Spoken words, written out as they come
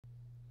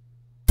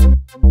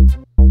Hi,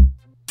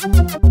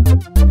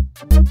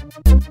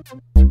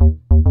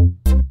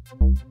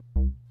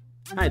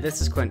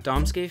 this is Clint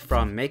Domsky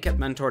from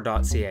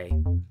MakeupMentor.ca.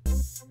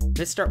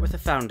 Let's start with a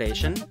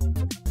foundation.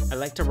 I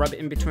like to rub it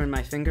in between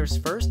my fingers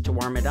first to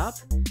warm it up.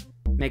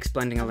 Makes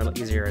blending a little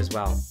easier as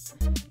well.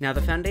 Now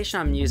the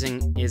foundation I'm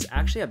using is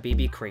actually a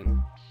BB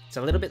cream. It's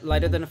a little bit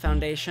lighter than a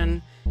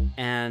foundation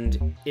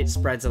and it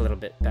spreads a little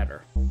bit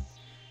better.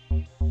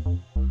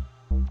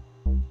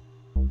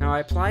 Now I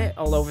apply it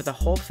all over the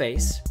whole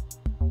face,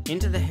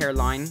 into the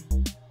hairline,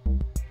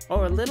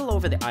 or a little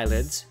over the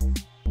eyelids,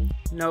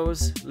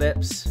 nose,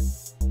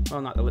 lips,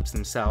 well not the lips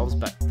themselves,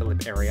 but the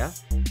lip area,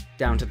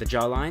 down to the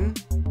jawline,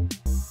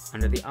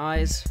 under the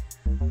eyes,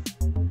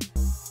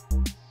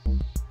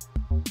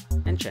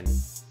 and chin.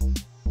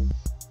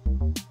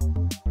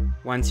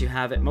 Once you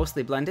have it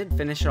mostly blended,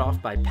 finish it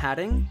off by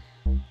patting.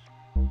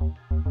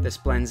 This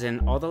blends in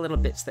all the little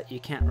bits that you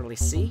can't really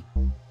see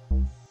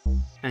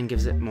and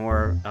gives it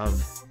more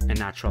of a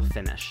natural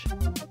finish.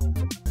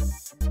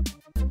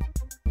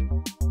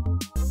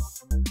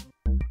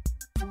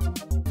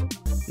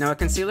 Now a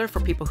concealer,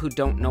 for people who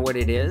don't know what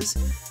it is,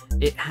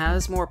 it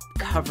has more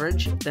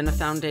coverage than a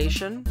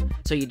foundation,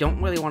 so you don't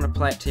really want to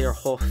apply it to your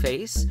whole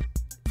face.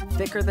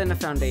 Thicker than a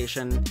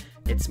foundation,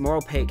 it's more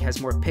opaque,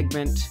 has more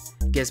pigment,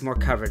 gives more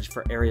coverage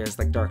for areas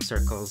like dark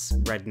circles,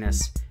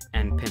 redness,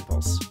 and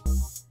pimples.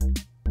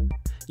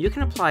 You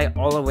can apply it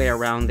all the way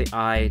around the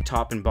eye,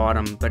 top and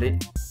bottom, but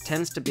it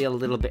tends to be a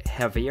little bit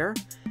heavier.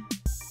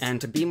 And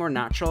to be more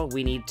natural,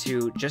 we need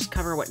to just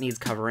cover what needs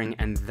covering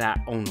and that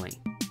only.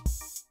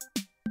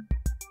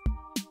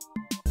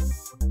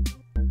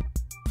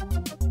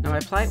 Now I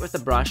apply it with a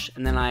brush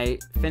and then I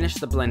finish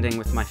the blending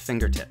with my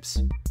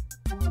fingertips.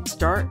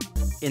 Start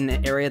in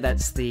the area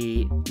that's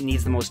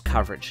needs the most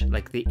coverage,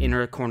 like the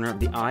inner corner of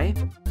the eye.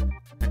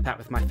 I pat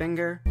with my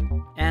finger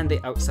and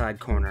the outside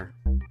corner.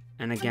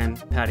 And again,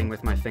 patting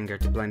with my finger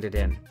to blend it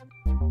in.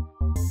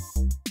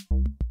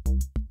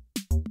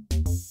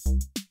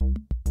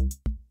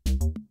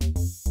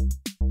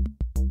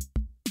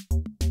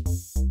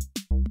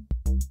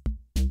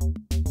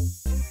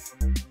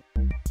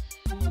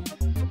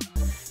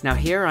 Now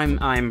here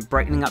I'm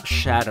brightening up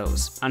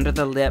shadows under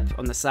the lip,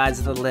 on the sides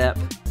of the lip.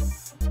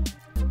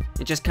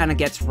 It just kind of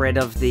gets rid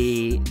of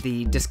the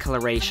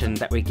discoloration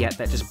that we get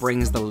that just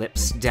brings the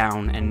lips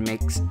down and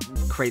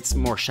creates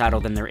more shadow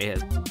than there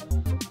is.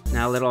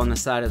 Now a little on the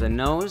side of the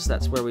nose,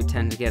 that's where we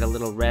tend to get a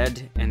little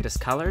red and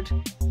discolored.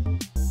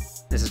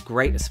 This is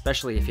great,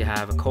 especially if you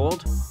have a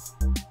cold.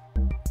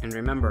 And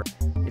remember,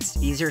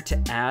 it's easier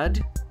to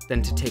add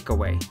than to take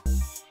away.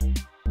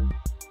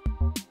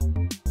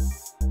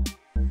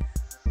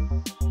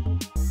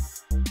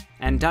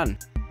 And done.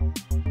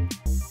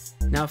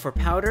 Now for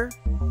powder,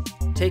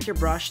 take your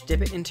brush,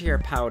 dip it into your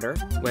powder,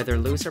 whether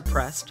loose or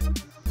pressed.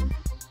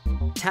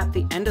 Tap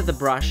the end of the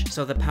brush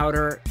so the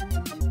powder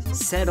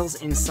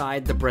settles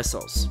inside the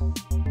bristles.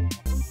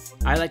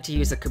 I like to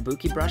use a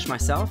kabuki brush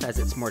myself as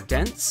it's more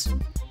dense.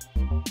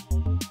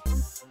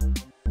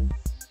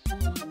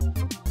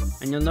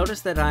 And you'll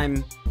notice that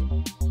I'm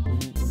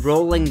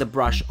rolling the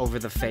brush over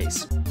the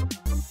face.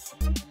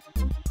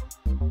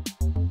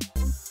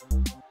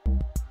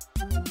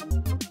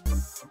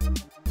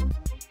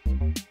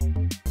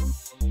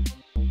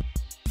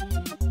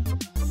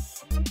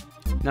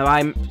 Now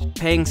I'm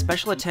paying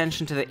special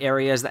attention to the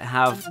areas that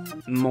have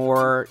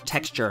more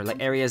texture,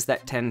 like areas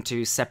that tend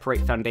to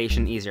separate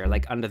foundation easier,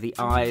 like under the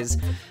eyes,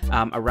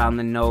 around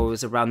the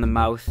nose, around the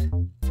mouth,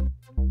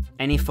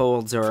 any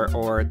folds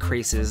or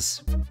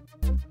creases.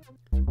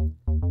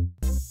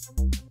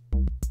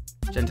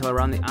 Gentle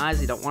around the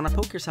eyes, you don't want to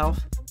poke yourself.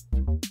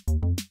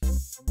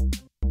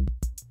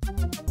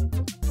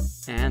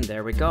 And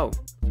there we go,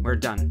 we're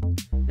done.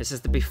 This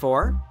is the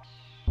before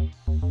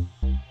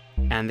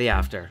and the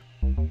after.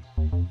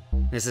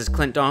 This is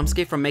Clint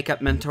Domsky from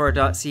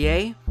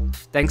MakeupMentor.ca.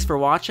 Thanks for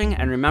watching,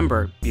 and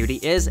remember, beauty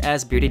is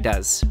as beauty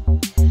does.